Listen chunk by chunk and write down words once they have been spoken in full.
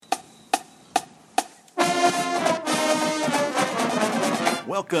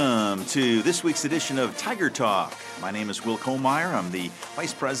Welcome to this week's edition of Tiger Talk. My name is Will Kohlmeyer. I'm the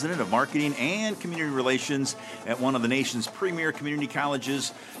Vice President of Marketing and Community Relations at one of the nation's premier community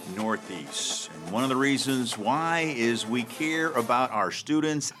colleges, Northeast. And one of the reasons why is we care about our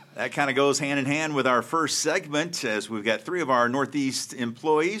students. That kind of goes hand in hand with our first segment, as we've got three of our Northeast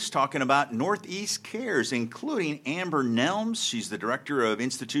employees talking about Northeast Cares, including Amber Nelms. She's the Director of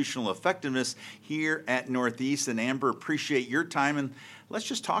Institutional Effectiveness here at Northeast. And Amber, appreciate your time, and let's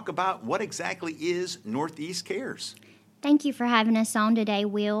just talk about what exactly is Northeast Cares. Thank you for having us on today,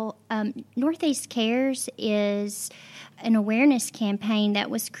 Will. Northeast Cares is an awareness campaign that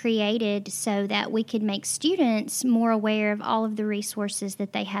was created so that we could make students more aware of all of the resources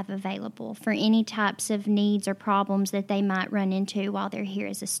that they have available for any types of needs or problems that they might run into while they're here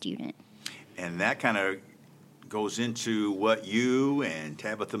as a student. And that kind of goes into what you and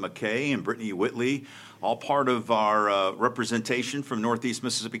Tabitha McKay and Brittany Whitley, all part of our representation from Northeast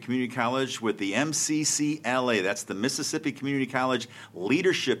Mississippi Community College with the MCCLA. That's the Mississippi Community College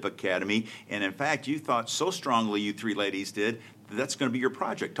Leadership Academy. And in fact, you thought so strongly, you three ladies did, that's going to be your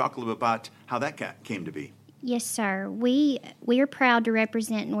project. Talk a little bit about how that came to be. Yes, sir. We are proud to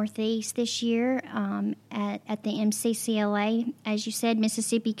represent Northeast this year at the MCCLA. As you said,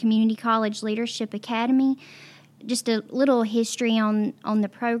 Mississippi Community College Leadership Academy. Just a little history on the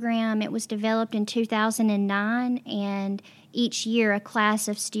program. It was developed in 2009, and each year a class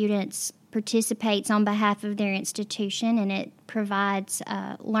of students participates on behalf of their institution, and it provides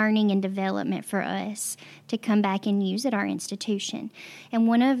learning and development for us to come back and use at our institution. And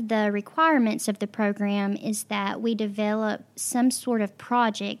one of the requirements of the program is that we develop some sort of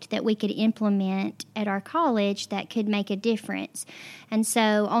project that we could implement at our college that could make a difference. And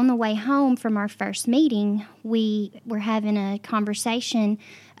so on the way home from our first meeting, we were having a conversation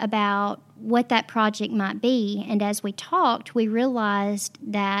about what that project might be. And as we talked, we realized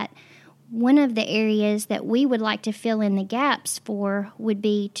that one of the areas that we would like to fill in the gaps for would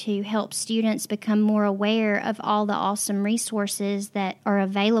be to help students become more aware of all the awesome resources that are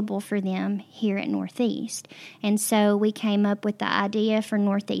available for them here at Northeast. And so we came up with the idea for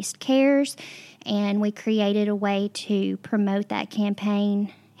Northeast Cares, and we created a way to promote that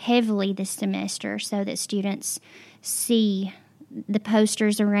campaign heavily this semester so that students see the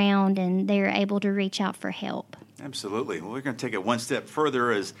posters around and they're able to reach out for help. Absolutely. Well, we're going to take it one step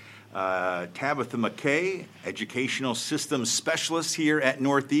further as Tabitha McKay, Educational Systems Specialist here at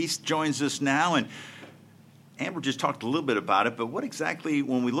Northeast, joins us now. And Amber just talked a little bit about it, but what exactly,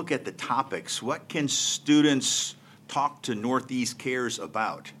 when we look at the topics, what can students talk to Northeast Cares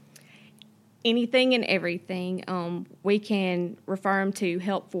about? Anything and everything. We can refer them to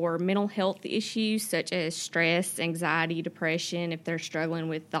help for mental health issues such as stress, anxiety, depression, if they're struggling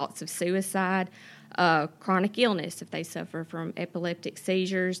with thoughts of suicide, chronic illness, if they suffer from epileptic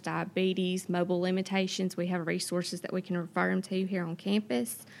seizures, diabetes, mobile limitations. We have resources that we can refer them to here on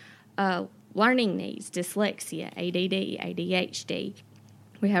campus. Learning needs, dyslexia, ADD, ADHD.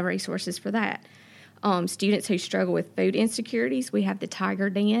 We have resources for that. Students who struggle with food insecurities, we have the Tiger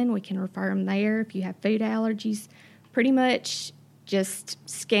Den. We can refer them there. If you have food allergies, pretty much just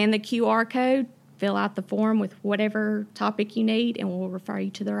scan the QR code, fill out the form with whatever topic you need, and we'll refer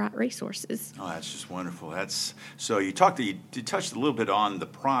you to the right resources. Oh, that's just wonderful. So you touched a little bit on the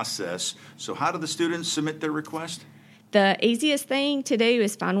process. So how do the students submit their request? The easiest thing to do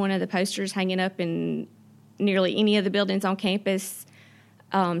is find one of the posters hanging up in nearly any of the buildings on campus.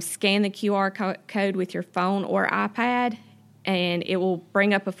 Scan the QR code with your phone or iPad, and it will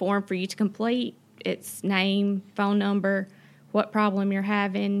bring up a form for you to complete. It's name, phone number, what problem you're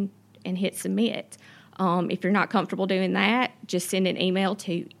having, and hit submit. If you're not comfortable doing that, just send an email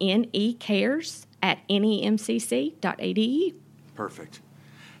to necares@nemcc.edu. Perfect.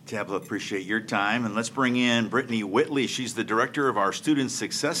 Tabitha, appreciate your time. And let's bring in Brittany Whitley. She's the director of our Student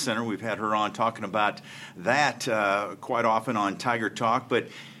Success Center. We've had her on talking about that quite often on Tiger Talk. But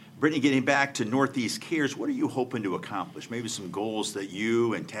Brittany, getting back to Northeast Cares, what are you hoping to accomplish? Maybe some goals that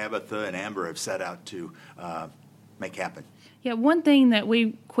you and Tabitha and Amber have set out to make happen. Yeah, one thing that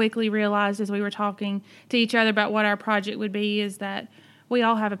we quickly realized as we were talking to each other about what our project would be is that we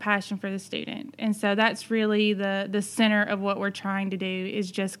all have a passion for the student. And so that's really the center of what we're trying to do,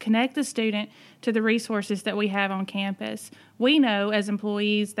 is just connect the student to the resources that we have on campus. We know as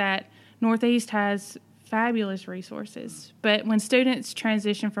employees that Northeast has fabulous resources, but when students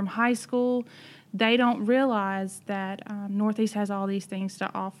transition from high school they don't realize that Northeast has all these things to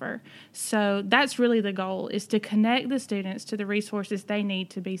offer. So that's really the goal, is to connect the students to the resources they need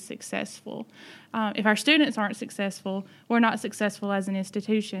to be successful. If our students aren't successful, we're not successful as an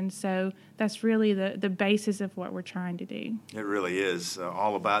institution. So that's really the basis of what we're trying to do. It really is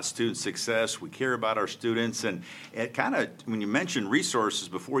all about student success. We care about our students. And it kind of, when you mention resources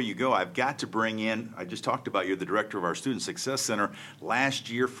before you go, I've got to bring in, I just talked about you're the director of our Student Success Center. Last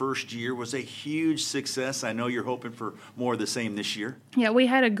year, first year, was a huge success. I know you're hoping for more of the same this year. Yeah, we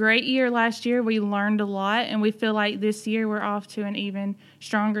had a great year last year. We learned a lot, and we feel like this year we're off to an even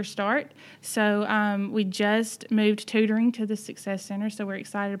stronger start. So we just moved tutoring to the Success Center, so we're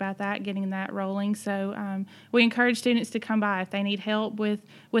excited about that, getting that rolling. So we encourage students to come by if they need help with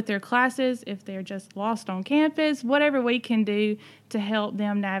their classes, if they're just lost on campus, whatever we can do to help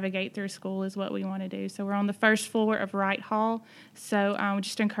them navigate through school is what we want to do. So we're on the first floor of Wright Hall, so we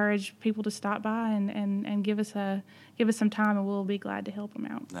just encourage people to stop by and give us some time, and we'll be glad to help them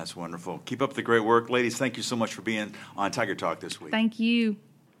out. That's wonderful. Keep up the great work. Ladies, thank you so much for being on Tiger Talk this week. Thank you.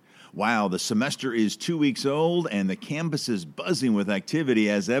 Wow, the semester is 2 weeks old, and the campus is buzzing with activity,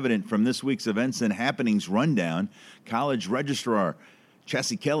 as evident from this week's events and happenings rundown. College Registrar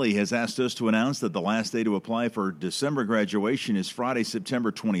Chassie Kelly has asked us to announce that the last day to apply for December graduation is Friday,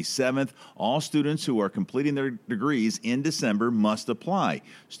 September 27th. All students who are completing their degrees in December must apply.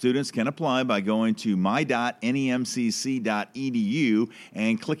 Students can apply by going to my.nemcc.edu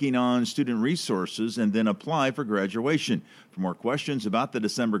and clicking on Student Resources and then apply for graduation. For more questions about the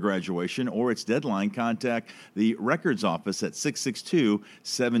December graduation or its deadline, contact the Records Office at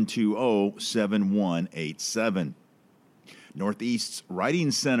 662-720-7187. Northeast's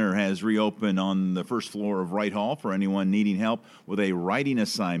Writing Center has reopened on the first floor of Wright Hall for anyone needing help with a writing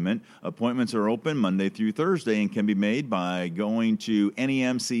assignment. Appointments are open Monday through Thursday and can be made by going to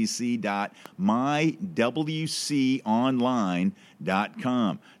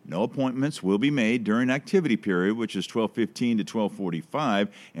nemcc.mywconline.com. No appointments will be made during activity period, which is 12:15 to 12:45,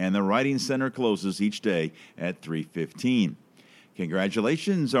 and the Writing Center closes each day at 3:15.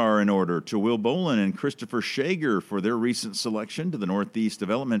 Congratulations are in order to Will Bolin and Christopher Shager for their recent selection to the Northeast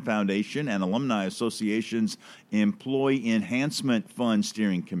Development Foundation and Alumni Association's Employee Enhancement Fund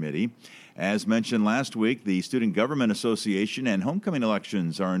Steering Committee. As mentioned last week, the Student Government Association and homecoming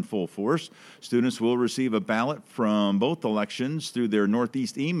elections are in full force. Students will receive a ballot from both elections through their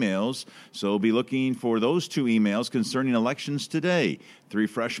Northeast emails, so be looking for those two emails concerning elections today. 3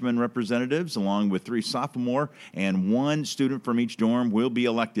 freshman representatives, along with 3 sophomore and 1 student from each dorm, will be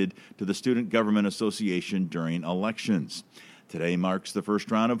elected to the Student Government Association during elections. Today marks the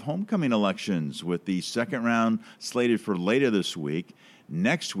first round of homecoming elections, with the second round slated for later this week.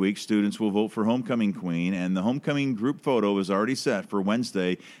 Next week, students will vote for Homecoming Queen, and the homecoming group photo is already set for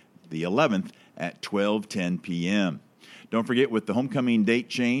Wednesday, the 11th, at 12:10 p.m. Don't forget, with the homecoming date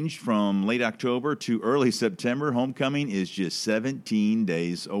changed from late October to early September, homecoming is just 17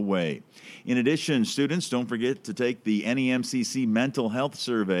 days away. In addition, students, don't forget to take the NEMCC Mental Health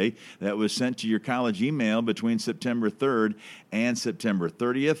Survey that was sent to your college email between September 3rd and September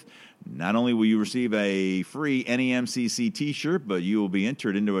 30th. Not only will you receive a free NEMCC t-shirt, but you will be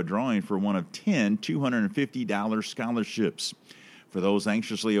entered into a drawing for one of 10 $250 scholarships. For those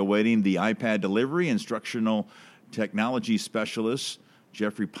anxiously awaiting the iPad delivery, instructional technology specialist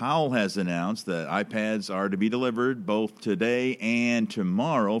Jeffrey Powell has announced that iPads are to be delivered both today and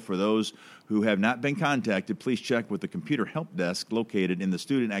tomorrow. For those who have not been contacted, please check with the computer help desk located in the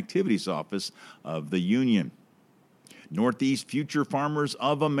Student Activities Office of the Union. Northeast Future Farmers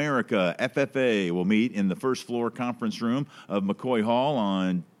of America, FFA, will meet in the first floor conference room of McCoy Hall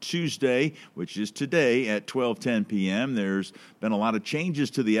on Tuesday, which is today at 12:10 p.m. There's been a lot of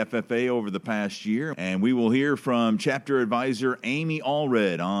changes to the FFA over the past year, and we will hear from chapter advisor Amy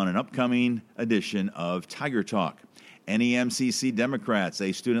Allred on an upcoming edition of Tiger Talk. NEMCC Democrats,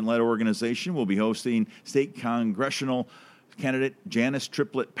 a student-led organization, will be hosting state congressional candidate Janice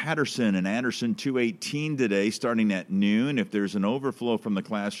Triplett Patterson in Anderson 218 today, starting at noon. If there's an overflow from the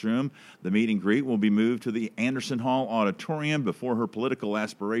classroom, the meet and greet will be moved to the Anderson Hall Auditorium. Before her political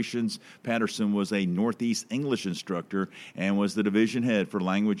aspirations, Patterson was a Northeast English instructor and was the division head for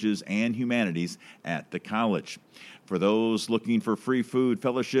languages and humanities at the college. For those looking for free food,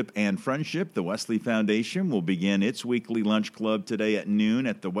 fellowship, and friendship, the Wesley Foundation will begin its weekly lunch club today at noon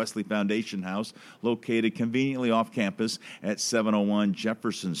at the Wesley Foundation House, located conveniently off campus at 701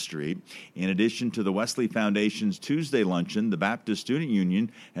 Jefferson Street. In addition to the Wesley Foundation's Tuesday luncheon, the Baptist Student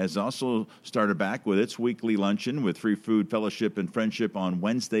Union has also started back with its weekly luncheon with free food, fellowship, and friendship on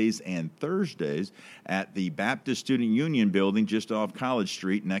Wednesdays and Thursdays at the Baptist Student Union building just off College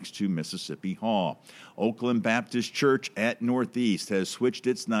Street next to Mississippi Hall. Oakland Baptist Church at Northeast has switched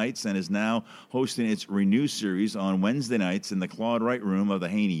its nights and is now hosting its Renew series on Wednesday nights in the Claude Wright Room of the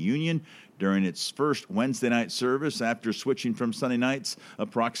Haney Union. During its first Wednesday night service after switching from Sunday nights,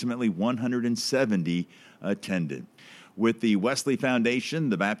 approximately 170 attended. With the Wesley Foundation,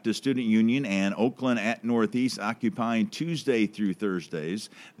 the Baptist Student Union, and Oakland at Northeast occupying Tuesday through Thursdays,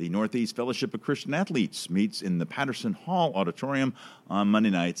 the Northeast Fellowship of Christian Athletes meets in the Patterson Hall Auditorium on Monday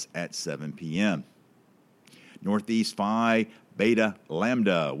nights at 7 p.m. Northeast Phi Beta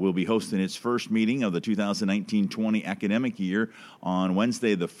Lambda will be hosting its first meeting of the 2019-20 academic year on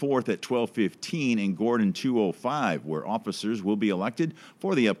Wednesday the 4th at 12:15 in Gordon 205, where officers will be elected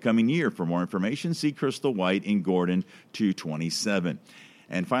for the upcoming year. For more information, see Crystal White in Gordon 227.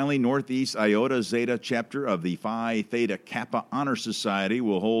 And finally, Northeast Iota Zeta chapter of the Phi Theta Kappa Honor Society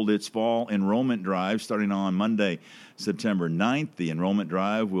will hold its fall enrollment drive starting on Monday, September 9th. The enrollment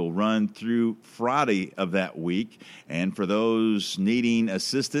drive will run through Friday of that week. And for those needing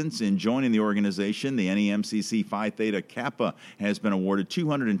assistance in joining the organization, the NEMCC Phi Theta Kappa has been awarded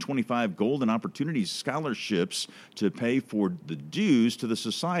 225 Golden Opportunities scholarships to pay for the dues to the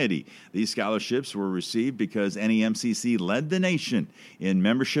society. These scholarships were received because NEMCC led the nation in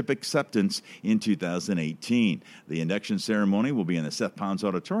membership acceptance in 2018. The induction ceremony will be in the Seth Pons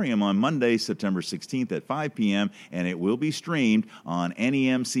Auditorium on Monday, September 16th at 5 p.m., and it will be streamed on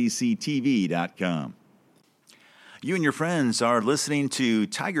NEMCCTV.com. You and your friends are listening to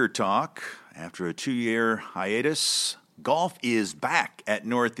Tiger Talk. After a 2-year hiatus, golf is back at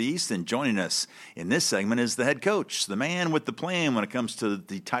Northeast, and joining us in this segment is the head coach, the man with the plan when it comes to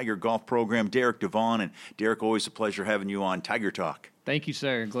the Tiger golf program, Derek Devon. And Derek, always a pleasure having you on Tiger Talk. Thank you,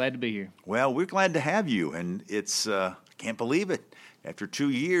 sir. Glad to be here. Well, we're glad to have you, and it's can't believe it. After 2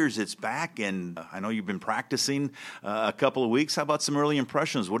 years, it's back, and I know you've been practicing a couple of weeks. How about some early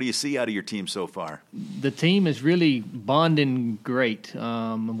impressions? What do you see out of your team so far? The team is really bonding great. We're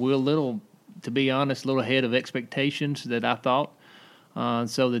a little, to be honest, a little ahead of expectations that I thought.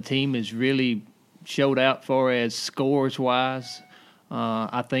 So the team is really showed out for as scores-wise.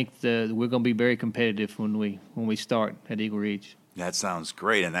 I think we're going to be very competitive when we start at Eagle Ridge. That sounds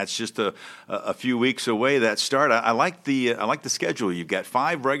great, and that's just a few weeks away. That start, I like the schedule. You've got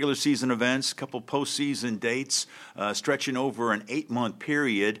 5 regular season events, a couple postseason dates, stretching over an 8-month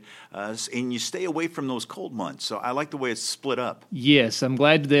period, and you stay away from those cold months. So I like the way it's split up. Yes, I'm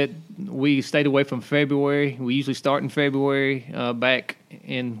glad that we stayed away from February. We usually start in February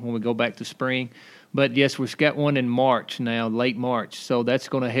when we go back to spring. But, yes, we've got one in March now, late March. So that's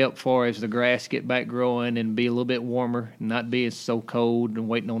going to help for as the grass get back growing and be a little bit warmer, not be as so cold and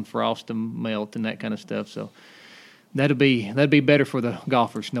waiting on frost to melt and that kind of stuff. So that'd be better for the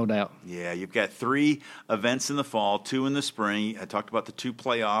golfers, no doubt. Yeah, you've got 3 events in the fall, 2 in the spring. I talked about the 2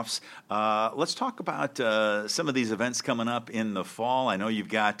 playoffs. Let's talk about some of these events coming up in the fall. I know you've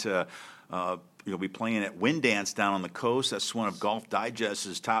got you'll be playing at Wind Dance down on the coast. That's one of Golf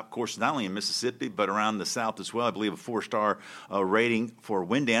Digest's top courses, not only in Mississippi, but around the South as well. I believe a 4-star rating for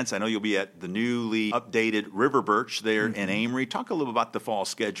Wind Dance. I know you'll be at the newly updated River Birch there in Amory. Talk a little about the fall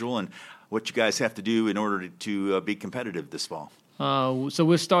schedule and what you guys have to do in order to be competitive this fall. So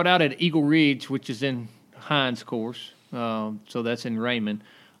we'll start out at Eagle Ridge, which is in Hines course. So that's in Raymond.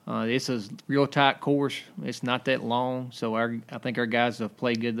 It's a real tight course. It's not that long, so I think our guys have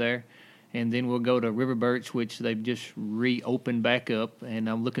played good there. And then we'll go to River Birch, which they've just reopened back up, and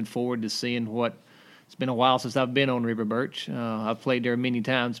I'm looking forward to seeing it's been a while since I've been on River Birch. I've played there many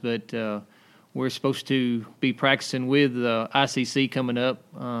times, but we're supposed to be practicing with ICC coming up.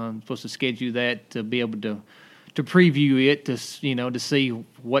 I'm supposed to schedule that to be able to preview it, to see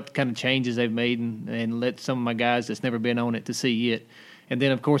what kind of changes they've made and let some of my guys that's never been on it to see it. And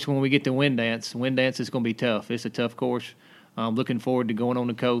then, of course, when we get to Wind Dance is going to be tough. It's a tough course. I'm looking forward to going on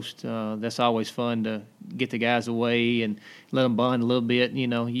the coast. That's always fun to get the guys away and let them bond a little bit.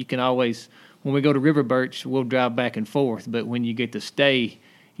 You can always, when we go to River Birch, we'll drive back and forth. But when you get to stay,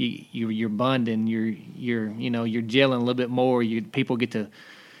 you're bonding. You're gelling a little bit more. People get to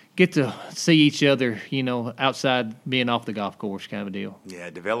see each other. Outside being off the golf course, kind of a deal. Yeah,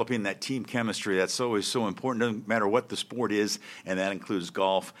 developing that team chemistry, that's always so important. Doesn't matter what the sport is, and that includes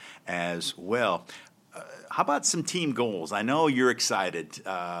golf as well. How about some team goals? I know you're excited.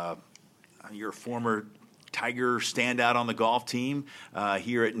 You're a former Tiger standout on the golf team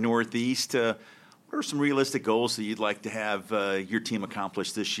here at Northeast. What are some realistic goals that you'd like to have your team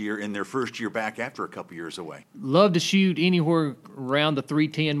accomplish this year in their first year back after a couple years away? Love to shoot anywhere around the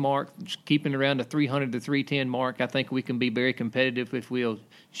 310 mark, keeping around the 300 to 310 mark. I think we can be very competitive if we'll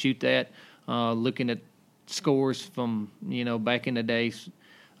shoot that. Looking at scores from, back in the days.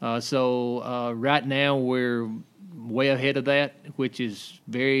 So right now we're way ahead of that, which is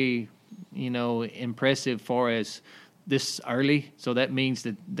very, impressive far as this early. So that means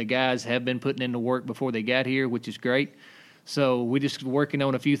that the guys have been putting in the work before they got here, which is great. So we're just working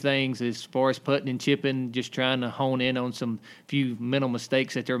on a few things as far as putting and chipping, just trying to hone in on some few mental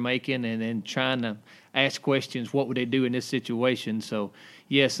mistakes that they're making and then trying to ask questions, what would they do in this situation? So,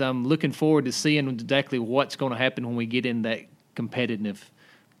 yes, I'm looking forward to seeing exactly what's going to happen when we get in that competitive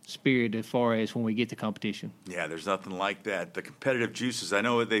spirit as far as when we get to competition. Yeah, there's nothing like that. The competitive juices, I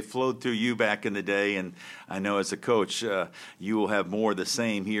know they flowed through you back in the day, and I know as a coach, you will have more of the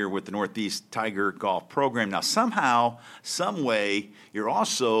same here with the Northeast Tiger Golf Program. Now, somehow, some way, you're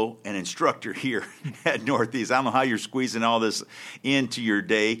also an instructor here at Northeast. I don't know how you're squeezing all this into your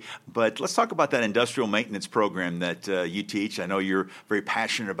day, but let's talk about that industrial maintenance program that you teach. I know you're very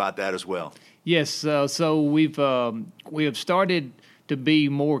passionate about that as well. Yes, so we have started to be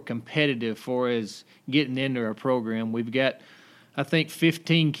more competitive for as getting into our program. We've got, I think,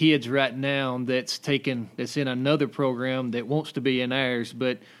 15 kids right now that's in another program that wants to be in ours,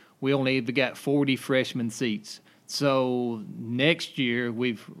 but we only have got 40 freshman seats. So next year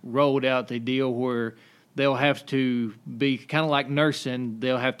we've rolled out the deal where they'll have to be kind of like nursing.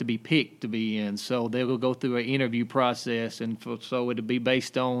 They'll have to be picked to be in. So they'll go through an interview process, and so it'll be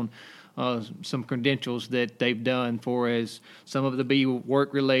based on some credentials that they've done for as some of it be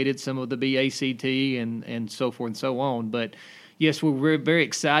work related, some of it be ACT and so forth and so on. But yes, we're very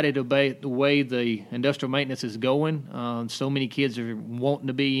excited about the way the industrial maintenance is going. So many kids are wanting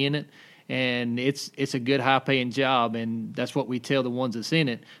to be in it, and it's a good high paying job, and that's what we tell the ones that's in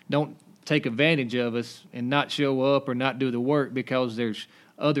it. Don't take advantage of us and not show up or not do the work because there's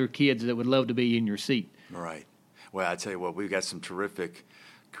other kids that would love to be in your seat. Right. Well, I tell you what, we've got some terrific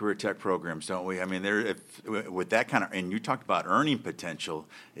career tech programs, don't we? I mean, with that kind of, and you talked about earning potential,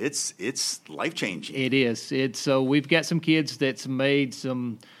 it's life changing. It is. So we've got some kids that's made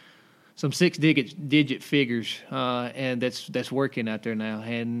some six-digit figures, and that's working out there now,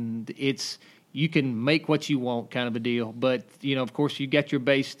 and it's you can make what you want kind of a deal. But of course, you got your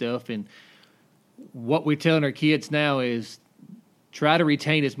base stuff, and what we're telling our kids now is try to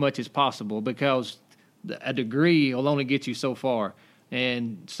retain as much as possible because a degree will only get you so far.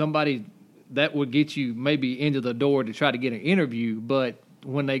 And somebody that would get you maybe into the door to try to get an interview, but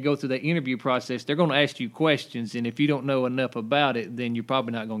when they go through the interview process, they're going to ask you questions, and if you don't know enough about it, then you're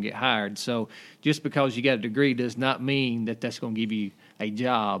probably not going to get hired. So just because you got a degree does not mean that that's going to give you a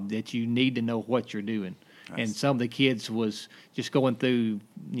job, that you need to know what you're doing. Nice. And some of the kids was just going through,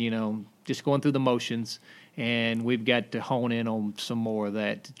 the motions, and we've got to hone in on some more of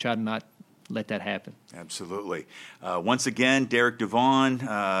that to try to not let that happen. Absolutely. Once again, Derek Devon,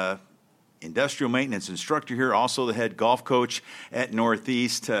 industrial maintenance instructor here, also the head golf coach at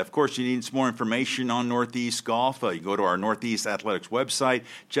Northeast. Of course, you need some more information on Northeast Golf. You go to our Northeast Athletics website,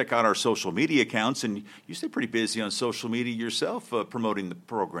 check out our social media accounts, and you stay pretty busy on social media yourself promoting the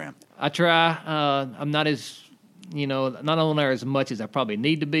program. I try. I'm not not on there as much as I probably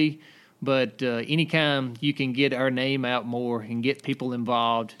need to be. But anytime you can get our name out more and get people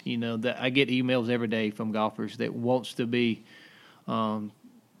involved, that I get emails every day from golfers that wants to be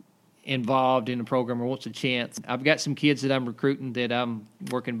involved in the program or wants a chance. I've got some kids that I'm recruiting that I'm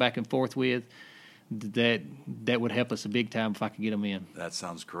working back and forth with that would help us a big time if I could get them in. That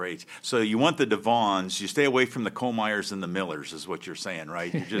sounds great. So you want the Devons, you stay away from the Comeyers and the Millers is what you're saying,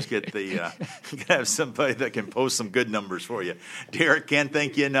 right? You just get you gotta have somebody that can post some good numbers for you. Derek, can't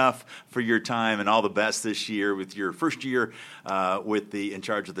thank you enough for your time and all the best this year with your first year in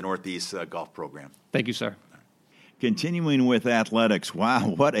charge of the Northeast Golf Program. Thank you, sir. Continuing with athletics, wow,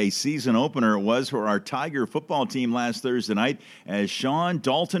 what a season opener it was for our Tiger football team last Thursday night as Sean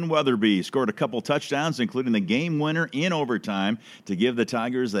Dalton Weatherby scored a couple touchdowns, including the game winner in overtime to give the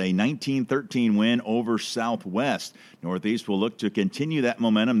Tigers a 19-13 win over Southwest. Northeast will look to continue that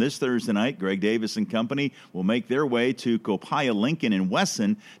momentum this Thursday night. Greg Davis and company will make their way to Copiah Lincoln in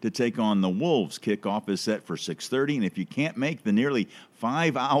Wesson to take on the Wolves. Kickoff is set for 6:30, and if you can't make the nearly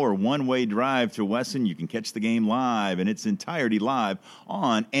 5-hour one-way drive to Wesson, you can catch the game live in its entirety live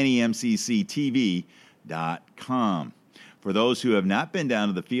on NEMCCTV.com. For those who have not been down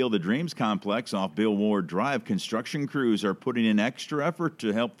to the Field of Dreams complex off Bill Ward Drive, construction crews are putting in extra effort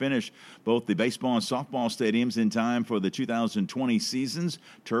to help finish both the baseball and softball stadiums in time for the 2020 seasons.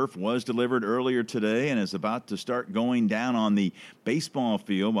 Turf was delivered earlier today and is about to start going down on the baseball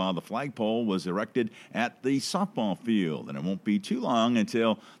field, while the flagpole was erected at the softball field. And it won't be too long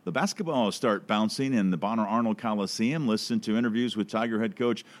until the basketballs start bouncing in the Bonner Arnold Coliseum. Listen to interviews with Tiger head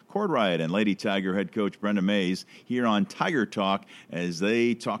coach Cord Wright and Lady Tiger head coach Brenda Mays here on Tiger Talk as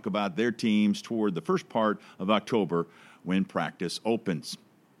they talk about their teams toward the first part of October when practice opens.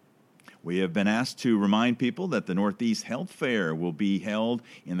 We have been asked to remind people that the Northeast Health Fair will be held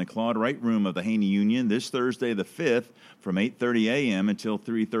in the Claude Wright Room of the Haney Union this Thursday the 5th from 8:30 a.m. until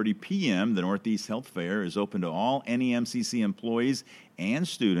 3:30 p.m. The Northeast Health Fair is open to all NEMCC employees and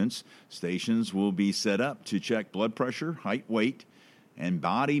students. Stations will be set up to check blood pressure, height, weight, and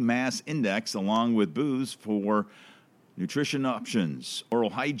body mass index, along with booths for nutrition options, oral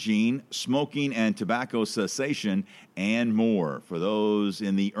hygiene, smoking and tobacco cessation, and more. For those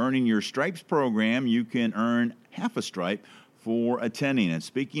in the Earning Your Stripes program, you can earn half a stripe for attending. And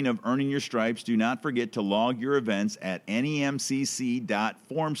speaking of earning your stripes, do not forget to log your events at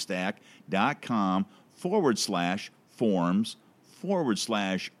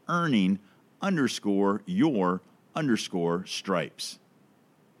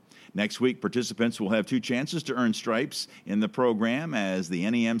Next week, participants will have 2 chances to earn stripes in the program as the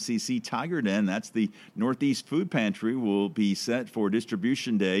NEMCC Tiger Den, that's the Northeast Food Pantry, will be set for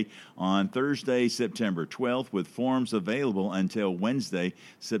distribution day on Thursday, September 12th, with forms available until Wednesday,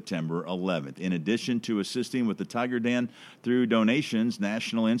 September 11th. In addition to assisting with the Tiger Den through donations,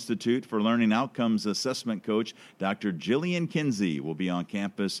 National Institute for Learning Outcomes assessment coach Dr. Jillian Kinsey will be on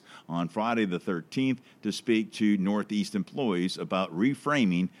campus on Friday the 13th to speak to Northeast employees about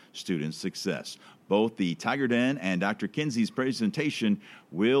reframing student success. Both the Tiger Den and Dr. Kinsey's presentation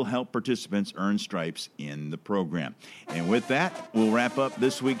will help participants earn stripes in the program. And with that, we'll wrap up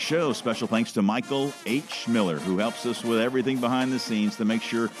this week's show. Special thanks to Michael H. Miller, who helps us with everything behind the scenes to make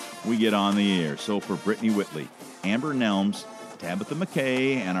sure we get on the air. So for Brittany Whitley, Amber Nelms, Tabitha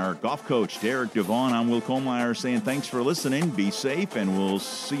McKay, and our golf coach, Derek Devon, I'm Will Kohlmeyer saying thanks for listening. Be safe, and we'll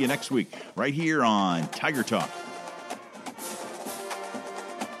see you next week right here on Tiger Talk.